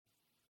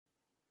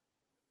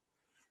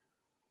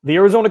The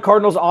Arizona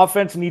Cardinals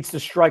offense needs to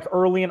strike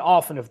early and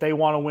often if they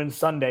want to win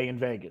Sunday in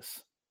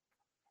Vegas.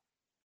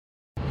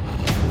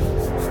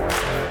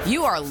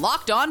 You are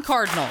Locked On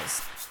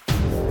Cardinals,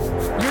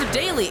 your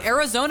daily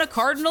Arizona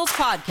Cardinals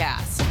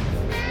podcast.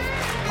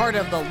 Part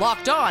of the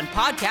Locked On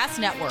Podcast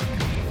Network,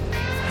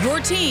 your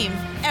team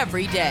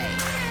every day.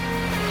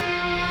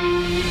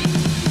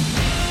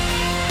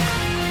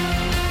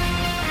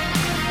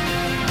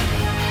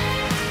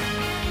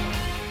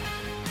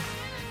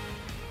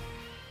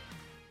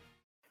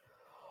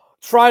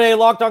 Friday,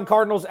 Locked On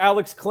Cardinals,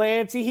 Alex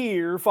Clancy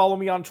here. Follow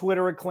me on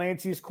Twitter at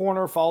Clancy's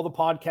Corner. Follow the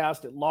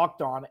podcast at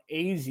Locked On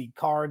AZ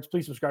Cards.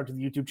 Please subscribe to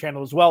the YouTube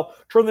channel as well.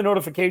 Turn the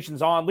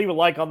notifications on. Leave a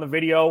like on the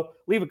video.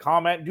 Leave a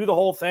comment. Do the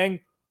whole thing.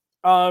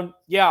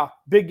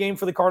 Big game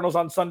for the Cardinals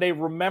on Sunday.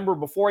 Remember,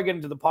 before I get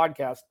into the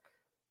podcast,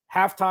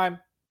 halftime,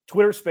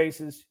 Twitter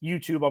Spaces,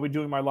 YouTube. I'll be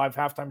doing my live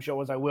halftime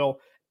show as I will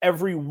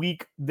every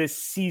week this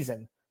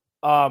season.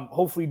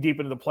 Hopefully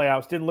deep into the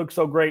playoffs. Didn't look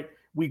so great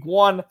week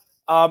one.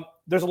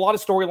 There's a lot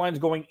of storylines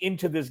going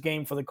into this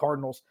game for the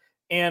Cardinals,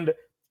 and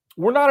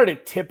we're not at a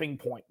tipping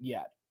point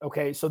yet,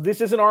 okay? So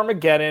this isn't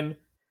Armageddon.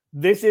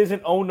 This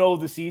isn't, oh no,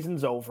 the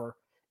season's over.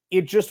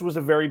 It just was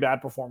a very bad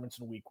performance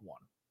in week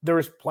one. There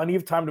is plenty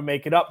of time to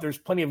make it up. There's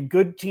plenty of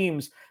good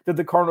teams that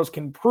the Cardinals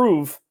can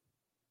prove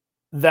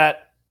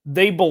that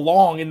they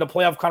belong in the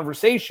playoff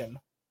conversation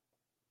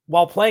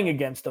while playing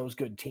against those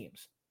good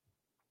teams.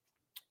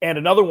 And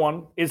another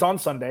one is on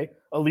Sunday,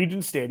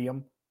 Allegiant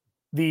Stadium,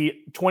 the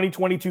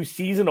 2022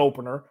 season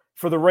opener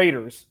for the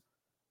Raiders.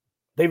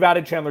 They've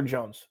added Chandler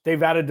Jones.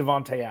 They've added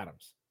Davante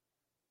Adams.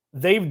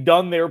 They've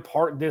done their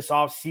part this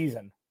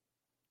offseason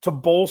to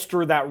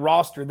bolster that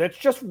roster that's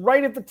just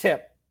right at the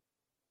tip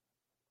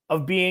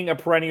of being a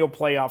perennial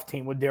playoff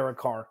team with Derek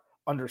Carr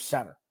under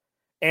center.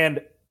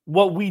 And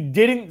what we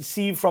didn't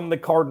see from the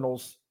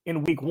Cardinals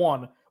in week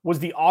one was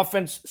the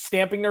offense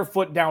stamping their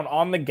foot down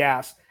on the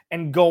gas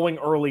and going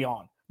early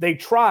on. They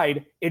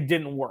tried, it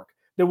didn't work.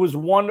 There was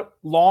one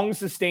long,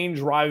 sustained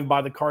drive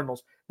by the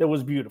Cardinals that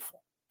was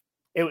beautiful.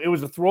 It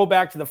was a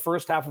throwback to the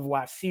first half of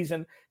last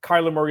season.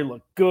 Kyler Murray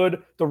looked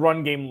good. The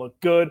run game looked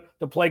good.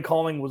 The play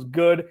calling was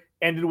good.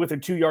 Ended with a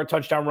 2-yard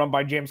touchdown run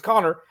by James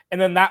Conner, and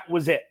then that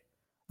was it.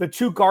 The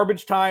two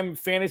garbage time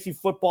fantasy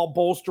football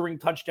bolstering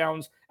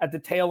touchdowns at the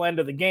tail end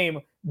of the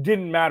game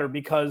didn't matter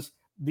because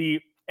the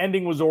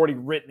ending was already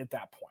written at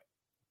that point.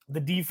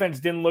 The defense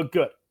didn't look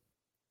good.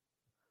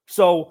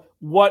 So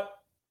what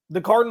the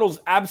Cardinals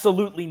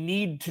absolutely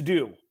need to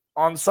do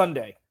on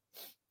Sunday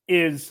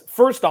is,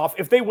 first off,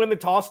 if they win the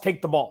toss,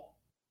 take the ball.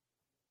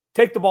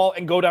 Take the ball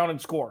and go down and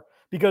score.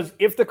 Because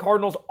if the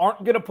Cardinals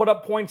aren't going to put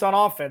up points on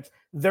offense,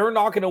 they're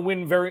not going to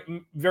win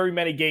very, very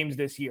many games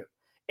this year.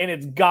 And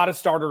it's got to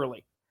start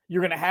early.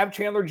 You're going to have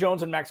Chandler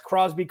Jones and Max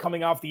Crosby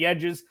coming off the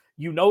edges.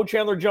 You know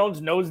Chandler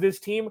Jones knows this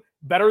team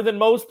better than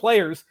most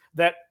players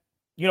that,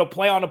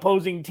 play on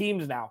opposing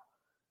teams now.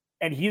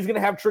 And he's going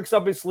to have tricks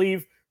up his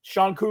sleeve.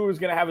 Sean Kuru is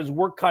going to have his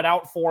work cut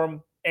out for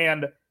him,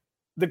 and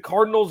the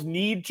Cardinals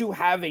need to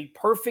have a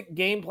perfect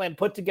game plan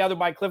put together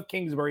by Cliff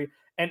Kingsbury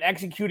and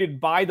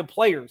executed by the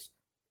players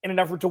in an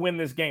effort to win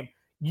this game.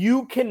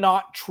 You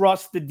cannot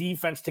trust the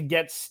defense to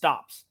get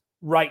stops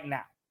right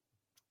now.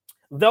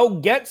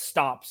 They'll get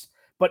stops,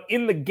 but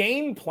in the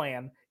game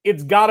plan,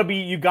 it's got to be,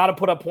 you got to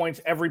put up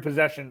points every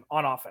possession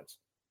on offense.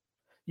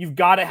 You've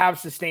got to have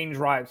sustained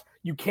drives.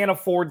 You can't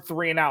afford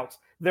 3 and outs.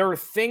 There are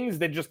things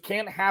that just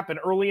can't happen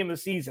early in the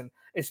season,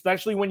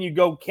 especially when you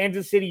go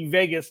Kansas City,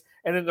 Vegas,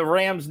 and then the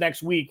Rams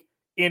next week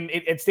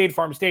at State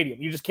Farm Stadium.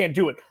 You just can't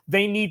do it.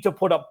 They need to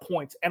put up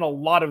points, and a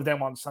lot of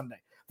them on Sunday.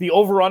 The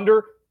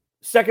over-under,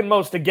 second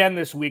most again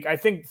this week. I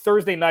think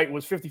Thursday night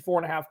was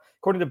 54.5.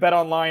 According to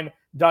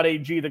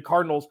betonline.ag, the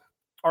Cardinals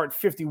are at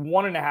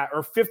 51.5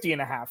 or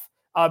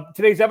 50.5.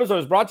 Today's episode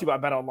is brought to you by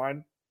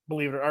BetOnline,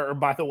 believe it or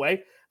by the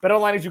way.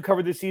 BetOnline is you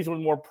covered this season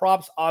with more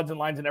props, odds, and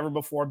lines than ever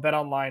before.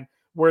 BetOnline,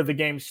 where the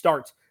game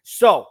starts.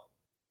 So,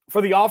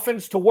 for the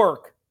offense to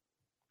work,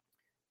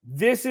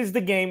 this is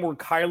the game where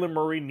Kyler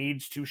Murray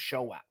needs to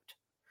show out.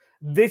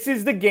 This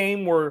is the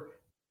game where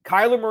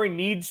Kyler Murray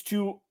needs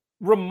to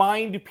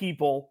remind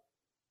people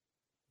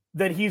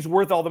that he's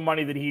worth all the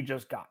money that he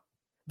just got.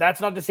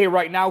 That's not to say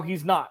right now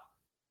he's not.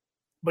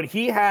 But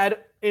he had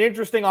an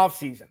interesting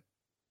offseason.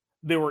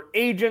 There were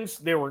agents,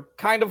 there were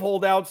kind of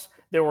holdouts,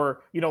 there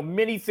were,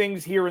 many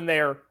things here and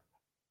there.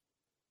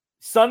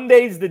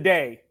 Sunday's the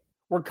day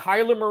where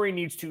Kyler Murray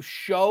needs to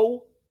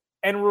show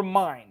and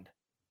remind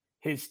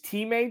his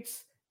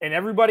teammates and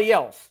everybody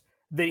else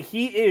that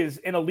he is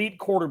an elite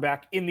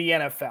quarterback in the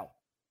NFL.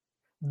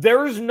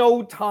 There's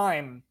no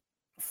time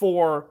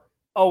for,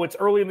 it's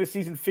early in the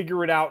season,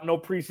 figure it out, no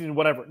preseason,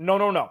 whatever.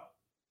 No.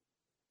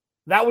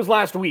 That was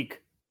last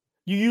week.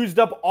 You used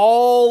up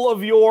all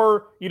of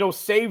your,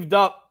 saved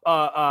up,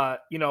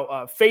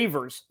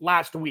 favors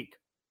last week.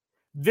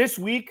 This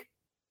week,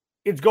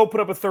 it's go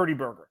put up a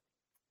 30-burger.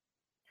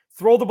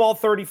 Throw the ball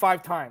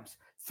 35 times.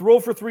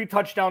 Throw for 3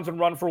 touchdowns and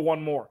run for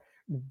 1 more.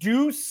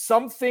 Do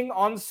something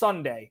on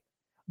Sunday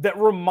that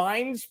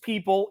reminds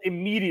people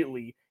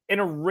immediately and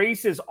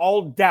erases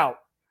all doubt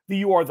that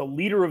you are the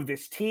leader of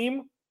this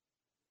team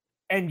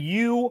and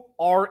you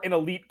are an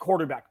elite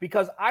quarterback,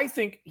 because I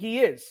think he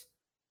is.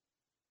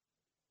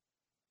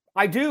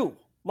 I do.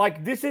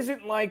 Like, this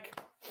isn't like,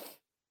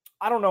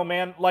 I don't know,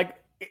 man. Like,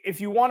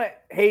 if you want to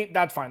hate,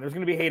 that's fine. There's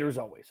going to be haters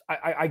always.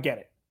 I get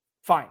it.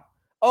 Fine.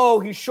 Oh,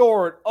 he's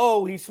short.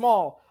 Oh, he's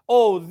small.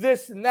 Oh,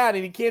 this and that,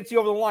 and he can't see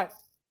over the line.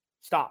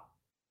 Stop.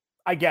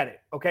 I get it.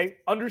 Okay?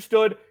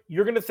 Understood.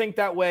 You're going to think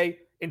that way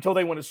until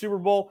they win a Super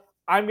Bowl.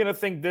 I'm going to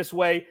think this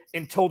way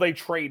until they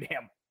trade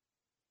him.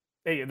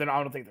 Hey, then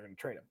I don't think they're going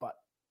to trade him, but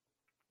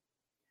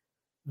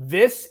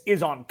this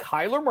is on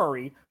Kyler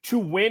Murray to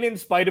win in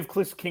spite of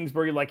Cliff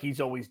Kingsbury like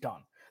he's always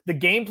done. The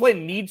game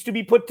plan needs to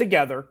be put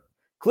together.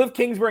 Cliff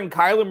Kingsbury and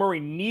Kyler Murray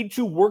need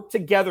to work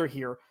together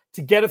here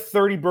to get a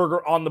 30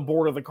 burger on the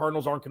board, or the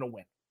Cardinals aren't going to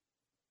win.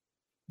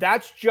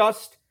 That's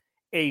just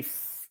an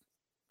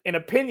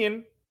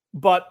opinion,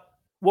 but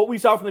what we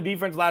saw from the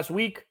defense last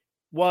week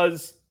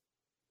was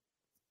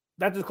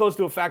that's as close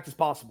to a fact as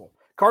possible.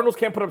 Cardinals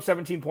can't put up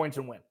 17 points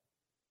and win.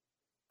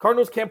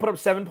 Cardinals can't put up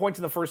 7 points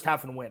in the first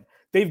half and win.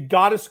 They've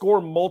got to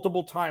score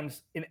multiple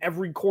times in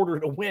every quarter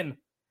to win.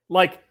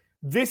 Like,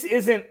 this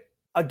isn't,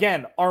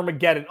 again,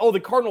 Armageddon. Oh, the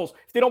Cardinals,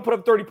 if they don't put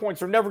up 30 points,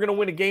 they're never going to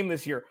win a game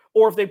this year.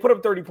 Or if they put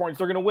up 30 points,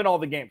 they're going to win all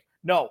the games.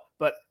 No,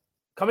 but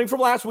coming from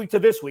last week to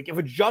this week, if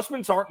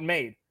adjustments aren't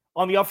made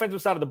on the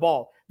offensive side of the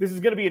ball, this is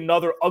going to be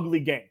another ugly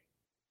game.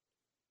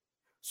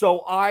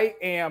 So I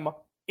am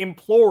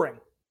imploring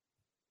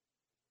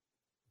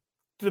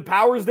to the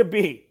powers that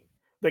be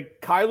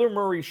that Kyler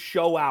Murray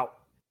show out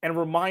and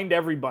remind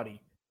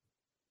everybody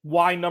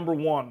why number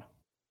one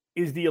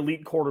is the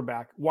elite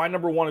quarterback, why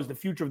number one is the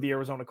future of the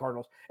Arizona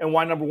Cardinals, and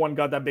why number one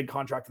got that big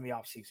contract in the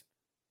offseason.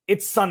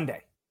 It's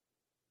Sunday.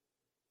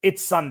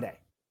 It's Sunday.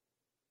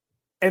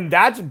 And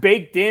that's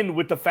baked in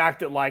with the fact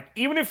that, like,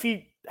 even if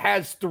he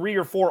has 3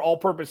 or 4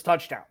 all-purpose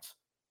touchdowns,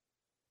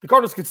 the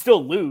Cardinals could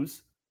still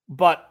lose,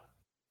 but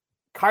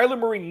Kyler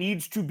Murray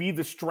needs to be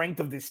the strength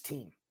of this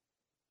team.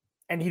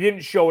 And he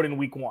didn't show it in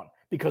week 1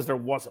 because there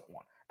wasn't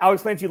one.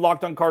 Alex Clancy,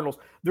 Locked On Cardinals.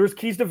 There's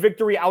keys to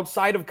victory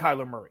outside of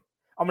Kyler Murray.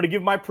 I'm going to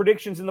give my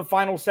predictions in the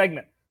final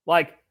segment.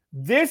 Like,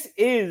 this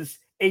is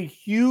a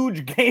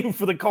huge game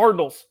for the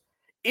Cardinals.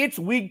 It's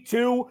week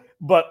 2,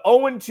 but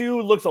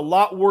 0-2 looks a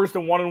lot worse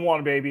than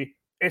 1-1, baby.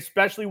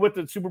 Especially with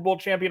the Super Bowl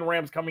champion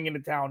Rams coming into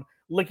town,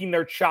 licking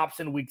their chops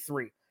in week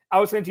 3.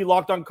 Alex Clancy,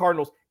 Locked On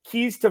Cardinals.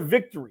 Keys to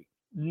victory.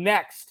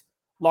 Next,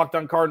 Locked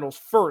On Cardinals.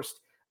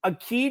 First, a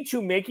key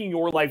to making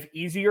your life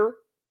easier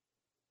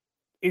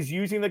is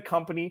using the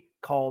company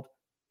called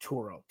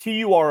Turo.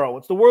 Turo.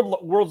 It's the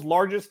world's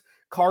largest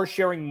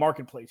car-sharing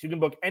marketplace. You can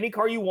book any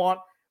car you want,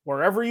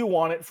 wherever you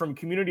want it, from a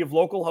community of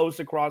local hosts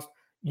across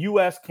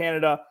U.S.,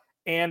 Canada,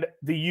 and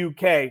the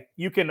UK.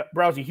 You can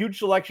browse a huge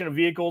selection of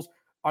vehicles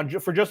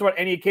for just about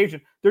any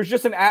occasion. There's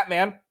just an app,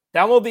 man.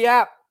 Download the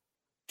app.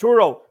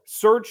 Turo.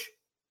 Search,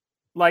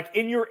 like,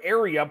 in your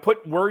area,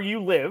 put where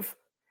you live,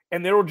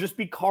 and there will just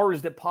be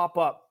cars that pop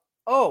up.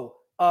 Oh,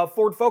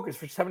 Ford Focus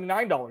for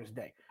 $79 a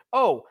day.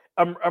 Oh,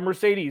 a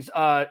Mercedes,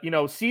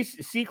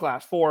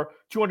 C-Class for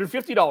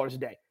 $250 a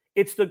day.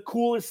 It's the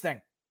coolest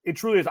thing. It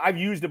truly is. I've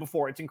used it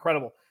before. It's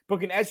incredible.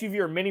 Book an SUV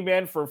or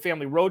minivan for a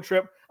family road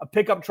trip, a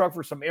pickup truck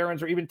for some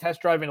errands, or even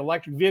test drive an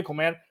electric vehicle,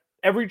 man.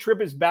 Every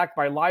trip is backed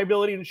by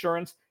liability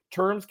insurance.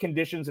 Terms,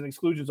 conditions, and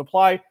exclusions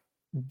apply.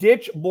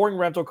 Ditch boring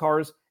rental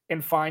cars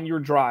and find your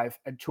drive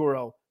at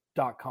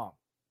Turo.com.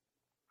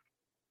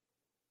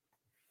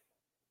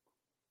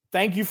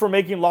 Thank you for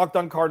making Locked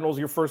On Cardinals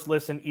your first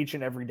listen each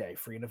and every day.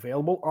 Free and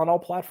available on all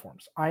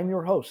platforms. I'm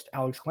your host,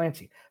 Alex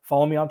Clancy.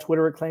 Follow me on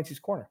Twitter at Clancy's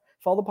Corner.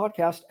 Follow the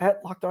podcast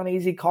at Locked On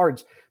AZ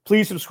Cards.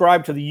 Please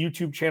subscribe to the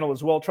YouTube channel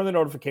as well. Turn the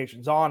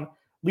notifications on.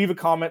 Leave a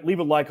comment. Leave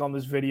a like on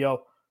this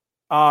video.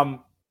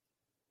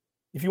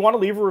 If you want to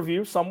leave a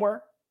review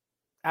somewhere,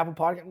 Apple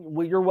Podcast,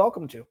 well, you're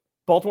welcome to.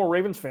 Baltimore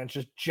Ravens fans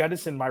just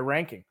jettisoned my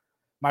ratings,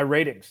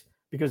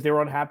 because they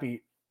were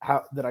unhappy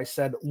that I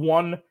said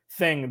one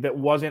thing that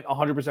wasn't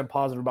 100%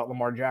 positive about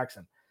Lamar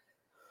Jackson.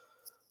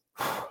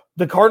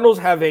 The Cardinals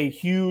have a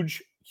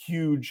huge,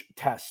 huge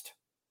test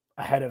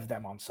ahead of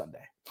them on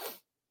Sunday.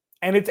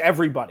 And it's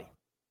everybody.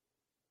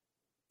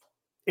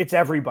 It's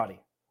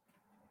everybody.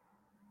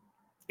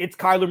 It's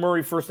Kyler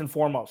Murray first and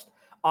foremost.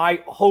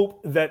 I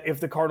hope that if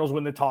the Cardinals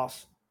win the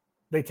toss,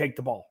 they take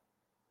the ball.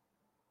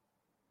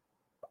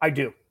 I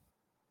do.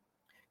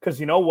 Because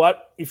you know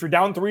what? If you're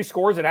down 3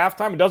 scores at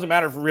halftime, it doesn't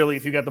matter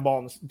if you get the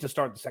ball to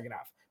start the second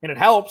half. And it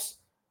helps,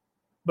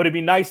 but it'd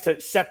be nice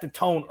to set the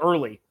tone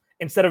early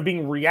instead of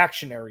being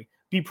reactionary.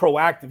 Be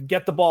proactive.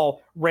 Get the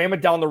ball, ram it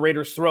down the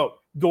Raiders' throat,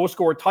 go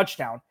score a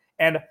touchdown,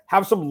 and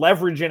have some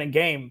leverage in a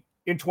game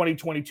in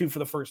 2022 for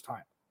the first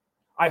time.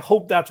 I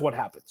hope that's what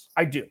happens.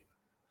 I do.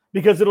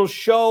 Because it'll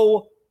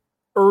show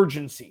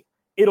urgency.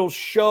 It'll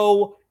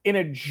show an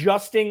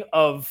adjusting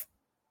of,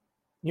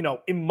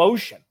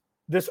 emotion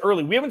this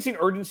early. We haven't seen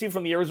urgency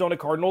from the Arizona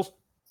Cardinals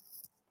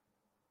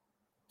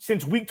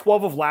since week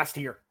 12 of last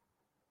year.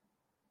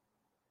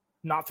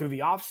 Not through the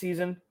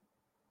offseason,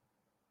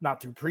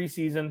 not through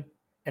preseason,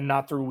 and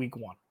not through week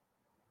 1.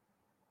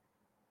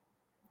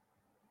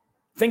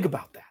 Think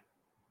about that.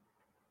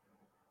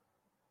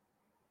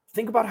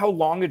 Think about how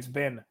long it's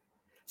been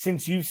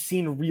since you've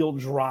seen real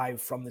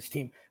drive from this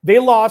team. They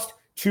lost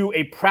to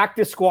a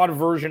practice squad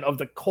version of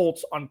the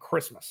Colts on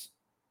Christmas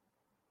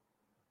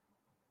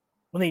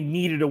when they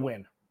needed a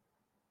win.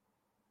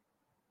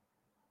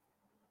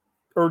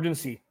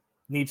 Urgency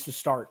needs to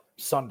start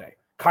Sunday.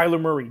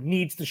 Kyler Murray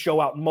needs to show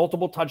out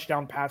multiple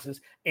touchdown passes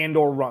and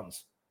or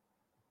runs.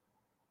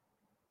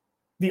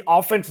 The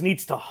offense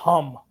needs to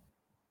hum.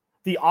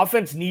 The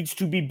offense needs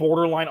to be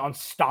borderline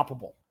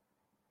unstoppable.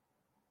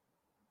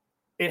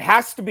 It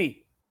has to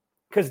be,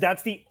 because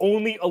that's the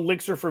only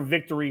elixir for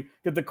victory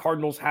that the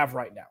Cardinals have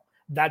right now.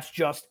 That's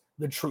just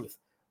the truth.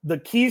 The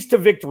keys to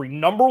victory,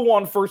 number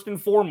one, first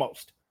and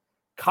foremost,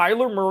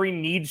 Kyler Murray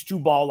needs to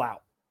ball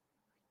out,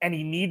 and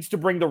he needs to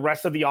bring the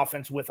rest of the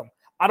offense with him.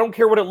 I don't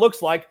care what it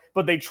looks like,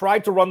 but they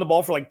tried to run the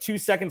ball for like 2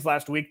 seconds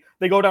last week.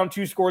 They go down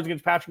 2 scores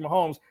against Patrick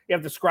Mahomes. You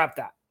have to scrap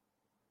that.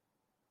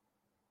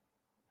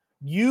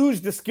 Use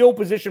the skill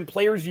position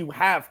players you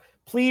have.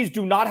 Please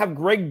do not have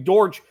Greg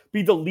Dortch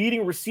be the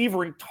leading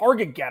receiver and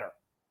target getter.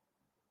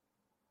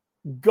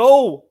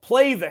 Go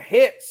play the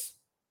hits.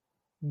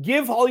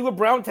 Give Hollywood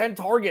Brown 10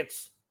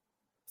 targets.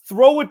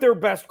 Throw at their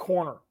best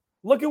corner.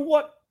 Look at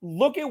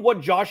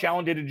what Josh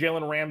Allen did to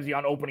Jalen Ramsey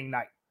on opening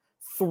night.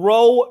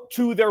 Throw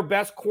to their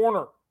best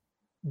corner.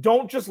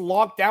 Don't just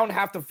lock down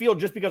half the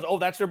field just because,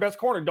 that's their best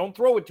corner. Don't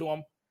throw it to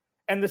them.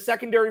 And the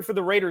secondary for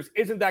the Raiders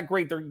isn't that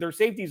great. Their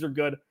safeties are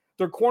good.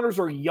 Their corners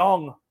are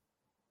young.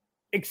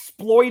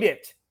 Exploit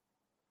it.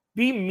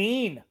 Be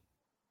mean.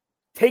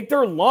 Take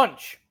their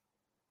lunch.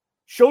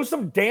 Show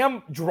some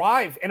damn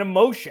drive and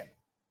emotion.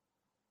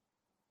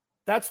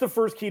 That's the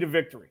first key to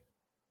victory.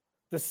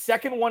 The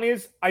second one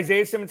is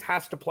Isaiah Simmons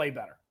has to play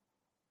better.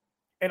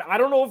 And I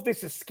don't know if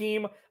this is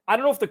scheme. I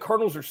don't know if the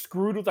Cardinals are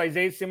screwed with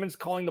Isaiah Simmons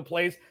calling the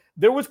plays.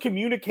 There was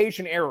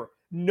communication error.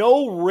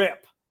 No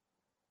rip.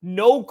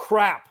 No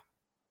crap.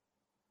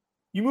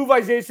 You move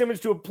Isaiah Simmons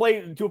to a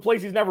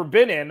place he's never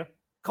been in,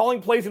 calling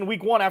plays in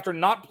week 1 after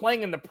not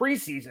playing in the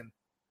preseason.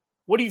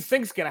 What do you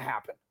think's going to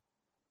happen?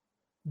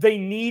 They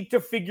need to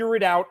figure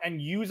it out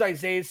and use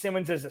Isaiah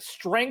Simmons as a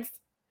strength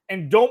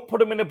and don't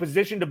put him in a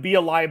position to be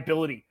a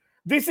liability.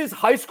 This is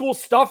high school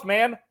stuff,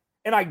 man,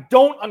 and I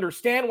don't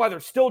understand why they're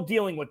still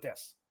dealing with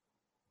this.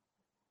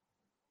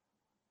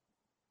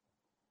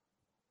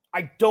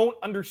 I don't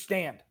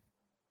understand.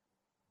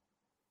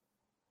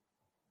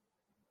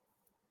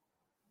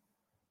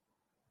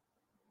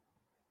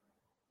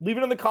 Leave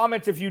it in the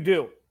comments if you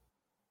do.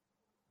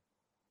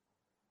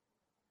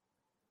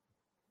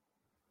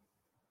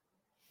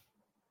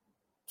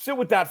 Sit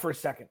with that for a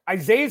second.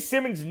 Isaiah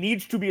Simmons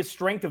needs to be a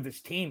strength of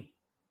this team.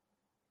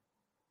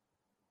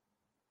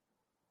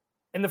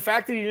 And the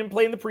fact that he didn't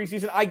play in the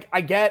preseason,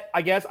 I get,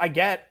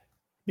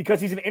 because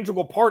he's an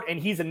integral part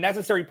and he's a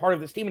necessary part of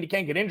this team and he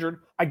can't get injured.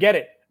 I get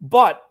it.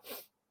 But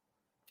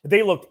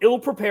they looked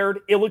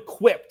ill-prepared,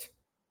 ill-equipped,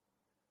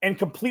 and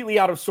completely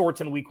out of sorts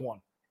in week 1.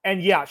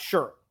 And yeah,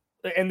 sure.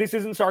 And this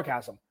isn't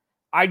sarcasm.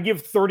 I'd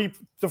give 30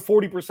 to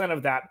 40%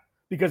 of that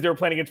because they were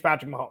playing against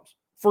Patrick Mahomes.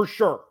 For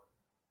sure.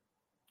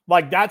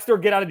 Like, that's their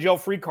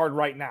get-out-of-jail-free card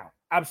right now.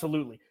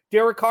 Absolutely.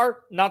 Derek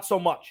Carr, not so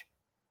much.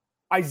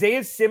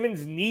 Isaiah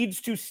Simmons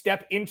needs to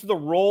step into the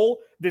role,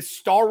 this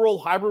star role,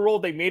 hybrid role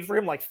they made for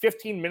him like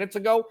 15 minutes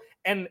ago,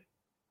 and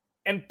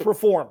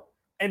perform.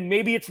 And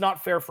maybe it's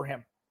not fair for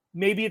him.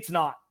 Maybe it's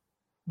not.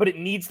 But it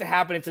needs to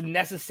happen. It's a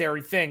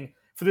necessary thing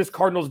for this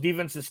Cardinals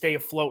defense to stay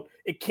afloat.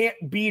 It can't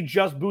be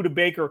just Budda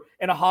Baker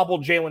and a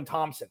hobbled Jalen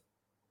Thompson.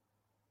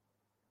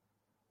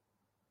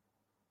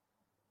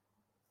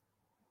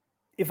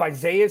 If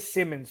Isaiah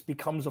Simmons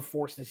becomes a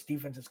force, this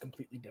defense is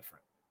completely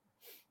different.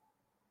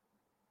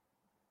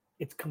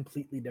 It's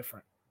completely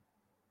different.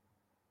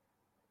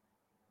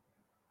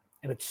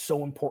 And it's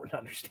so important to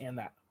understand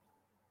that.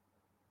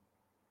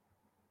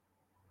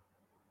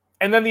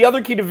 And then the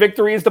other key to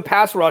victory is the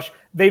pass rush.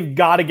 They've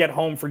got to get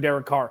home for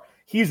Derek Carr.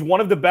 He's one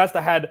of the best.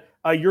 I had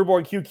your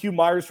boy QQ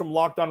Myers from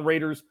Locked On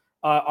Raiders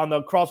on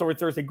the Crossover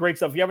Thursday. Great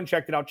stuff. If you haven't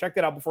checked it out, check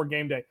that out before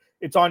game day.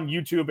 It's on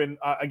YouTube and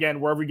again,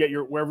 wherever you get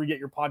your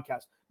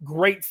podcast.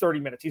 Great 30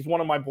 minutes. He's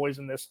one of my boys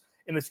in this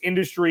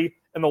industry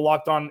and the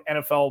Locked On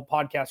NFL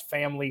podcast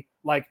family.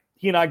 Like,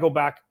 he and I go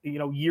back,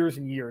 years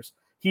and years.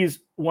 He's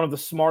one of the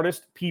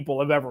smartest people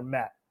I've ever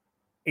met.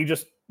 He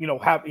just,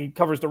 he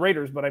covers the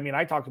Raiders, but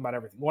I talked about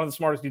everything. One of the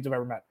smartest dudes I've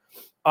ever met.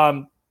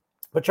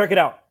 But check it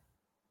out.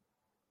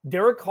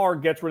 Derek Carr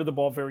gets rid of the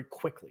ball very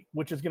quickly,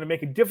 which is going to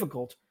make it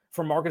difficult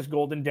for Marcus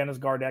Golden, Dennis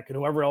Gardeck, and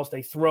whoever else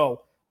they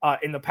throw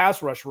in the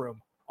pass rush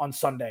room on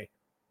Sunday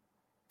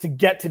to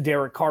get to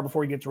Derek Carr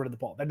before he gets rid of the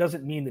ball. That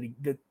doesn't mean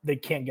that they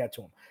can't get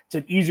to him. It's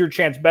an easier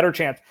chance, better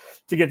chance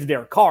to get to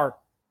Derek Carr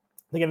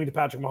than getting to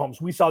Patrick Mahomes.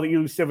 We saw the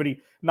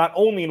elusivity not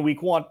only in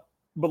week 1,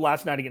 but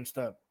last night against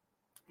the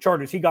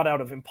Chargers. He got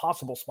out of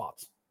impossible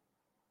spots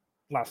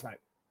last night.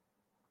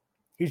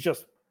 He's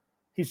just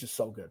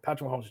so good.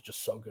 Patrick Mahomes is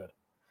just so good.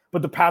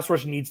 But the pass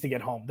rush needs to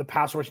get home. The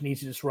pass rush needs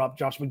to disrupt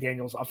Josh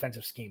McDaniels'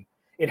 offensive scheme.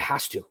 It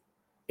has to.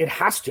 It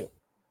has to.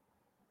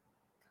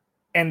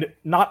 And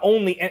not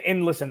only,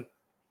 and listen,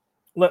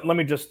 let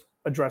me just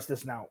address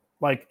this now.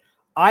 Like,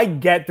 I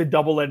get the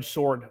double-edged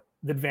sword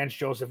that Vance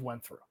Joseph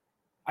went through.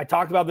 I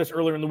talked about this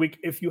earlier in the week.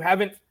 If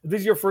this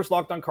is your first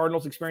Locked On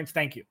Cardinals experience,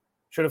 thank you.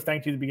 Should have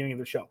thanked you at the beginning of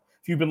the show.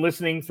 If you've been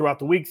listening throughout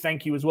the week,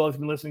 thank you as well. If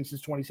you've been listening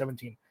since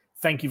 2017,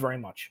 thank you very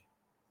much.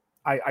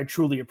 I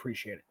truly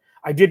appreciate it.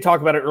 I did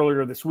talk about it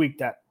earlier this week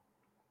that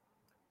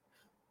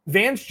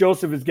Vance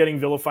Joseph is getting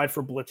vilified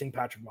for blitzing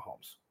Patrick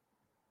Mahomes.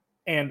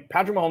 And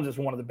Patrick Mahomes is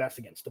one of the best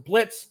against the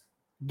blitz.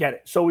 Get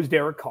it. So is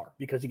Derek Carr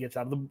because he gets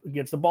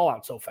the ball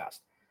out so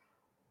fast.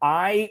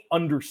 I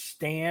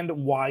understand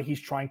why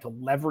he's trying to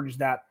leverage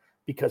that,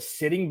 because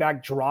sitting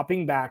back,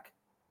 dropping back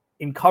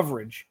in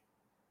coverage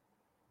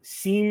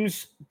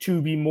seems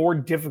to be more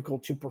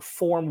difficult to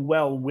perform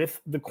well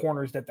with the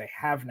corners that they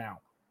have now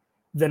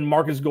than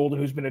Marcus Golden,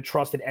 who's been a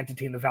trusted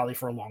entity in the Valley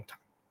for a long time.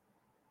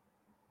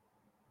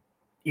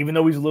 Even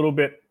though he's a little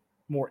bit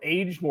more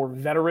aged, more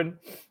veteran,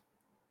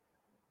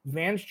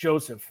 Vance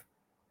Joseph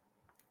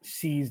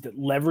sees that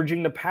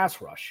leveraging the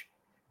pass rush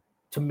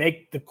to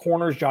make the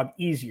corner's job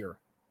easier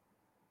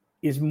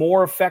is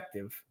more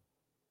effective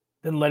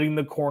than letting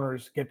the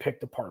corners get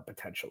picked apart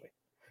potentially.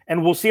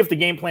 And we'll see if the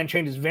game plan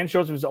changes. Vance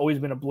Joseph has always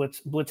been a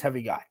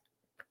blitz-heavy guy.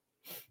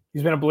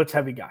 He's been a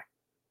blitz-heavy guy.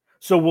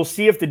 So we'll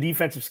see if the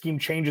defensive scheme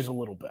changes a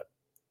little bit.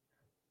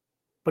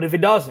 But if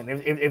it doesn't,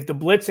 if the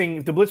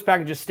blitz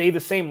packages stay the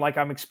same like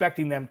I'm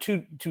expecting them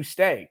to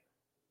stay,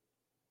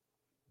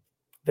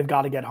 they've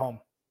got to get home.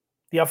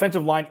 The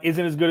offensive line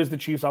isn't as good as the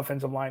Chiefs'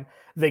 offensive line.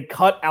 They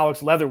cut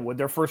Alex Leatherwood,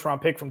 their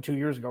first-round pick from 2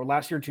 years ago.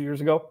 Last year, 2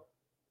 years ago.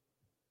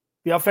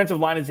 The offensive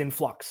line is in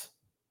flux.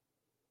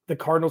 The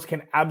Cardinals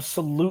can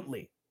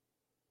absolutely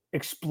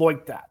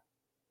exploit that.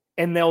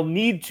 And they'll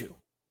need to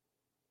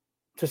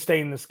stay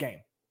in this game.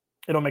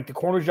 It'll make the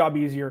corner's job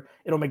easier.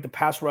 It'll make the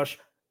pass rush,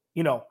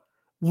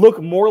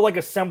 look more like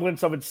a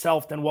semblance of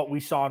itself than what we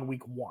saw in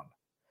week 1.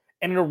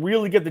 And it'll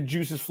really get the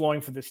juices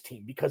flowing for this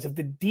team, because if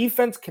the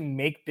defense can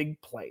make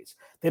big plays,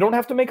 they don't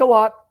have to make a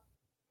lot,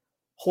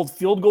 hold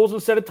field goals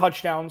instead of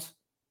touchdowns,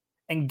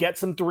 and get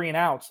some 3 and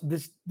outs,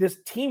 this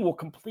team will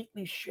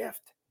completely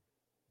shift.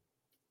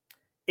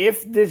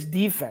 If this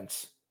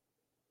defense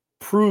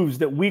proves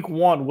that week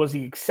 1 was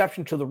the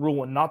exception to the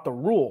rule and not the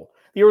rule,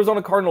 the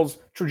Arizona Cardinals'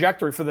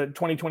 trajectory for the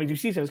 2022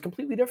 season is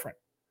completely different.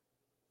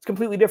 It's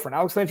completely different.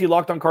 Alex Clancy,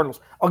 Locked On Cardinals.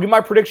 I'll give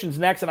my predictions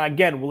next, and I,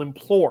 again, will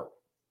implore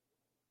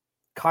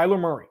Kyler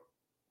Murray,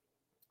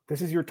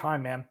 this is your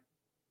time, man,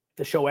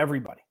 to show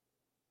everybody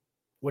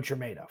what you're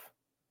made of.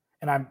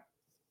 And I'm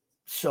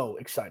so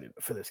excited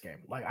for this game.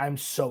 Like, I'm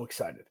so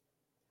excited.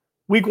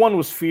 Week 1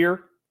 was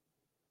fear.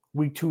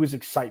 Week 2 is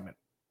excitement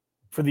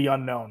for the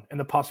unknown and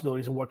the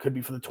possibilities of what could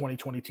be for the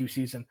 2022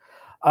 season.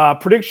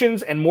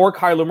 Predictions and more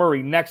Kyler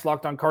Murray next.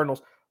 Locked On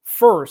Cardinals.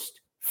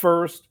 First,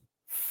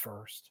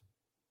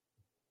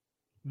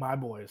 my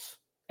boys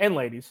and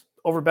ladies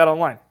over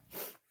BetOnline.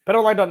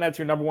 BetOnline.net is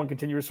your number one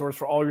continuous source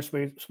for all your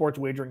sports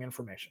wagering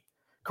information.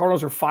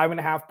 Cardinals are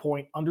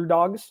 5.5-point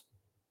underdogs,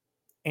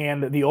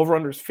 and the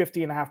over-under is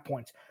 50.5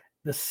 points.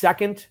 The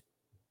second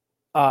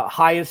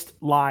highest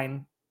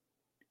line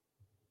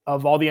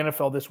of all the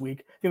NFL this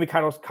week. I think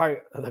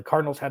the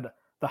Cardinals had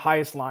the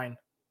highest line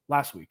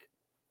last week.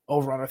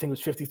 Over-under, I think it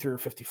was 53 or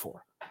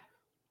 54.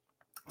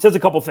 It says a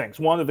couple things.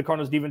 One, that the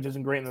Cardinals' defense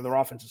isn't great and that their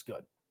offense is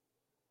good.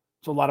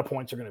 So a lot of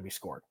points are going to be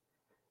scored.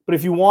 But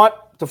if you want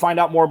to find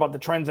out more about the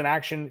trends in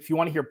action, if you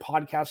want to hear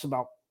podcasts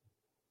about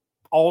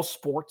all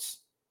sports,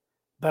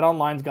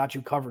 BetOnline's got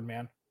you covered,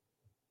 man.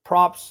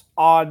 Props,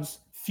 odds,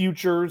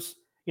 futures,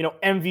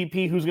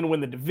 MVP, who's going to win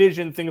the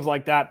division, things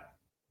like that.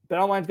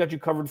 BetOnline's got you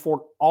covered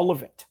for all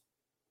of it.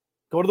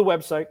 Go to the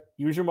website,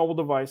 use your mobile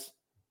device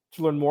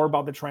to learn more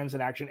about the trends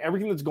in action.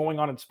 Everything that's going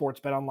on in sports,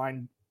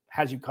 BetOnline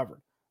has you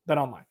covered.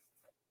 BetOnline,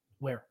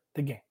 where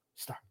the game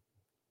starts.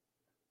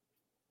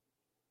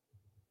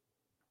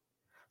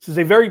 This is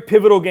a very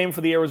pivotal game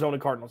for the Arizona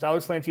Cardinals.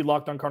 Alex Clancy,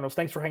 Locked On Cardinals.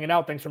 Thanks for hanging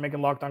out. Thanks for making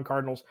Locked On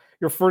Cardinals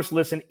your first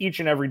listen each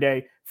and every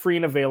day, free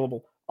and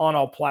available on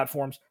all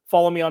platforms.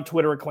 Follow me on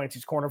Twitter at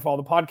Clancy's Corner. Follow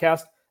the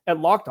podcast at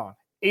Locked On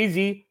AZ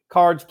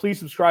Cards. Please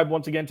subscribe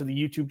once again to the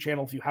YouTube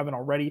channel if you haven't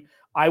already.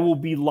 I will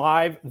be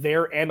live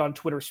there and on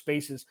Twitter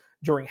Spaces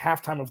during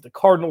halftime of the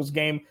Cardinals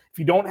game. If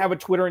you don't have a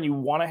Twitter and you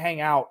want to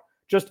hang out,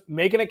 just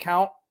make an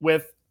account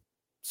with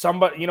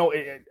somebody,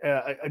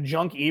 a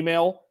junk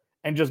email,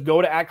 and just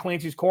go to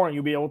 @Clancy's Corner.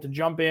 You'll be able to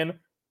jump in,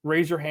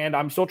 raise your hand.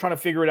 I'm still trying to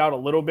figure it out a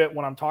little bit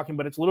when I'm talking,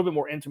 but it's a little bit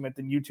more intimate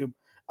than YouTube.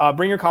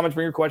 Bring your comments,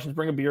 bring your questions,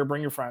 bring a beer,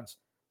 bring your friends.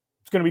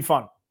 It's going to be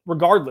fun.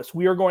 Regardless,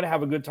 we are going to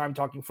have a good time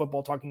talking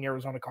football, talking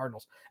Arizona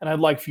Cardinals, and I'd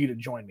like for you to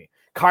join me.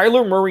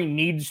 Kyler Murray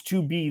needs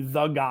to be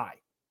the guy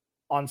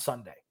on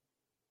Sunday.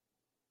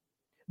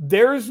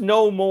 There's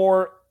no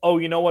more,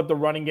 the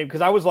running game,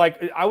 because I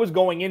was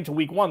going into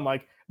week 1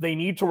 like they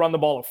need to run the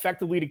ball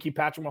effectively to keep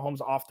Patrick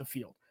Mahomes off the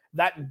field.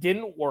 That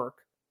didn't work,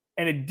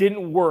 and it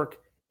didn't work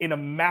in a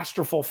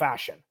masterful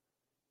fashion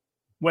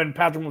when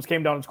Patrick Mahomes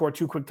came down and scored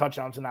 2 quick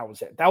touchdowns, and that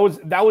was it. That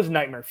was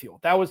nightmare fuel.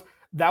 That was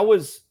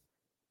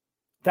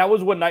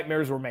what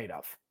nightmares were made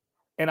of.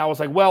 And I was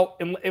like, well,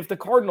 if the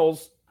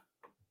Cardinals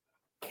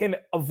can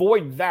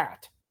avoid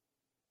that,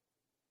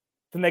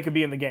 then they could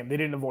be in the game. They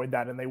didn't avoid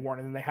that, and they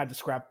weren't, and they had to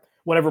scrap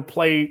whatever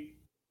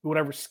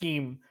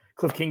scheme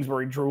Cliff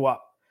Kingsbury drew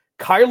up.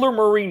 Kyler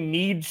Murray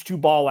needs to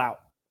ball out.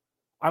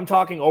 I'm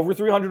talking over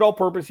 300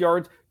 all-purpose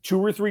yards, 2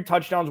 or 3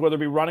 touchdowns, whether it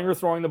be running or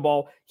throwing the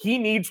ball. He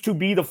needs to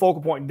be the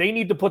focal point. They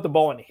need to put the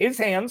ball in his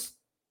hands,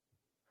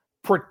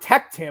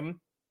 protect him,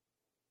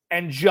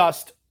 and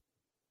just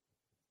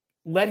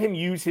let him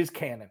use his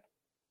cannon.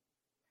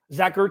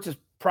 Zach Ertz has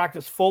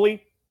practiced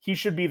fully. He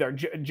should be there.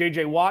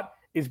 J.J. Watt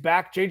is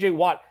back. J.J.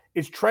 Watt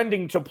is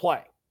trending to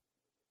play.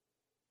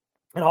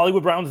 And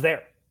Hollywood Brown's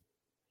there.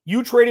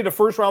 You traded a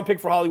first-round pick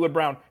for Hollywood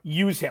Brown.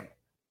 Use him.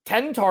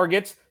 10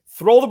 targets.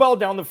 Throw the ball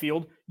down the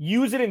field.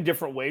 Use it in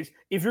different ways.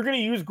 If you're going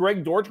to use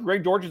Greg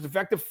Dortch is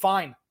effective,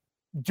 fine.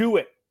 Do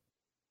it.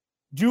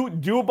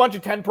 Do a bunch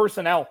of 10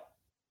 personnel.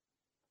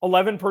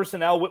 11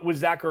 personnel with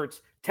Zach Ertz.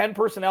 10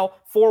 personnel,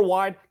 4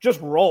 wide.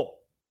 Just roll.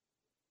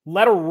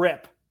 Let her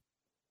rip.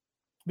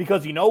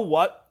 Because you know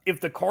what? If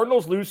the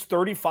Cardinals lose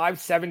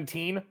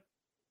 35-17,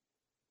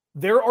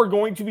 there are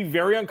going to be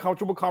very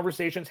uncomfortable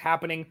conversations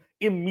happening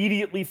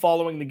immediately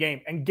following the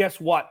game. And guess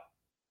what?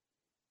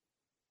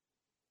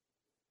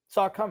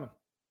 Saw it coming.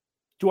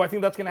 Do I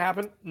think that's going to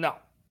happen? No.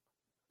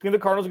 I think the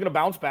Cardinals are going to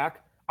bounce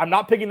back. I'm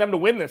not picking them to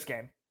win this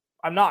game.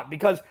 I'm not,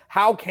 because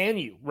how can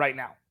you right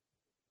now?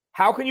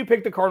 How can you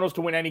pick the Cardinals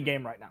to win any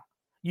game right now?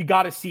 You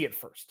got to see it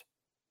first.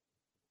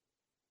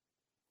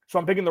 So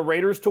I'm picking the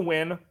Raiders to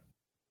win.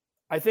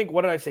 I think,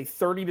 what did I say?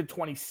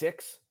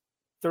 30-26,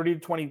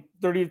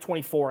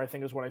 30-24, I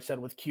think is what I said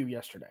with Q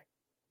yesterday.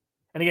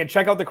 And again,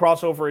 check out the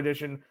crossover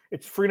edition.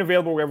 It's free and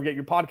available wherever you get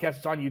your podcast.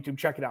 It's on YouTube.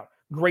 Check it out.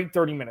 Great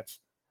 30 minutes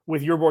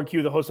with your boy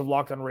Q, the host of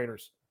Locked On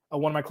Raiders,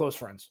 one of my close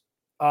friends.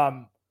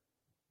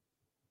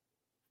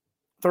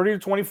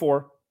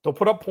 30-24. They'll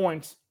put up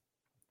points.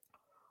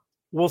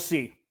 We'll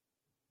see.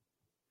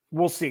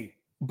 We'll see.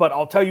 But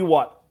I'll tell you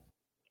what.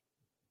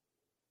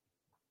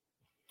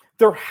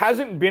 There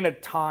hasn't been a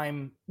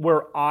time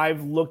where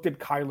I've looked at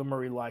Kyler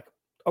Murray like,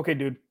 okay,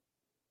 dude,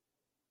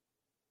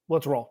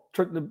 let's roll.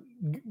 Take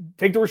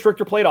the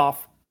restrictor plate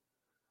off.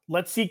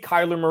 Let's see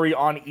Kyler Murray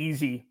on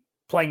easy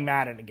playing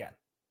Madden again.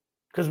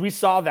 Because we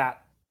saw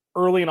that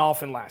early and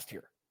often last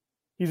year.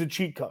 He's a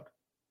cheat code.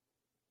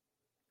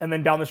 And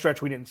then down the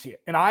stretch, we didn't see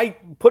it. And I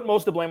put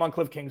most of the blame on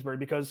Cliff Kingsbury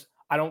because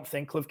I don't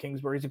think Cliff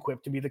Kingsbury is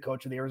equipped to be the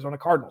coach of the Arizona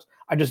Cardinals.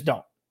 I just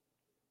don't.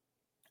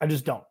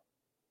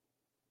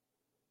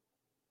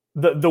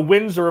 The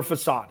wins are a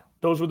facade.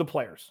 Those were the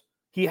players.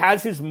 He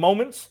has his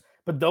moments,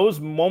 but those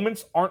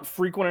moments aren't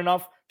frequent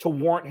enough to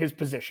warrant his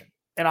position.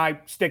 And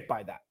I stick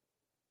by that.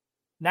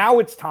 Now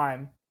it's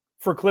time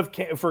for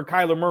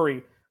Kyler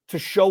Murray to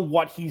show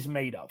what he's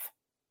made of.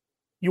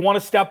 You want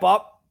to step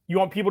up? You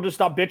want people to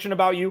stop bitching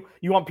about you?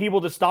 You want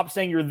people to stop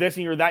saying you're this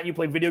and you're that and you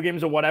play video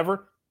games or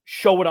whatever?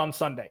 Show it on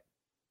Sunday,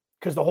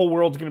 because the whole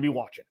world's going to be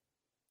watching.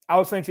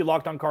 Alex Clancy,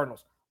 Locked On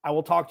Cardinals. I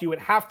will talk to you at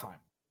halftime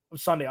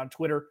of Sunday on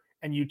Twitter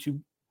and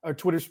YouTube, or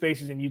Twitter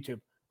Spaces and YouTube.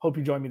 Hope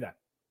you join me then.